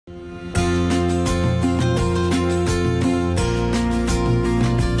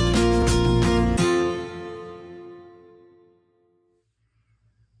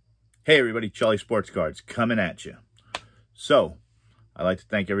Hey everybody, Charlie Sports Cards coming at you. So, I'd like to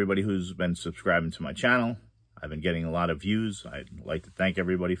thank everybody who's been subscribing to my channel. I've been getting a lot of views. I'd like to thank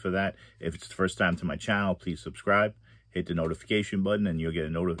everybody for that. If it's the first time to my channel, please subscribe. Hit the notification button and you'll get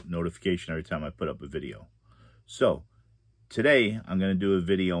a notification every time I put up a video. So, today I'm going to do a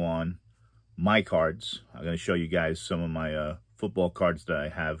video on my cards. I'm going to show you guys some of my football cards that I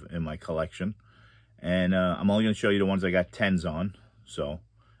have in my collection. And I'm only going to show you the ones I got 10s on.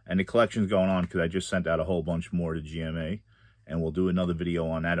 And the collection's going on because I just sent out a whole bunch more to GMA. And we'll do another video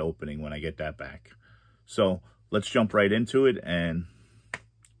on that opening when I get that back. So let's jump right into it and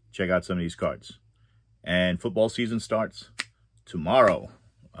check out some of these cards. And football season starts tomorrow.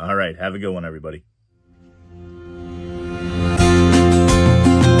 All right, have a good one, everybody.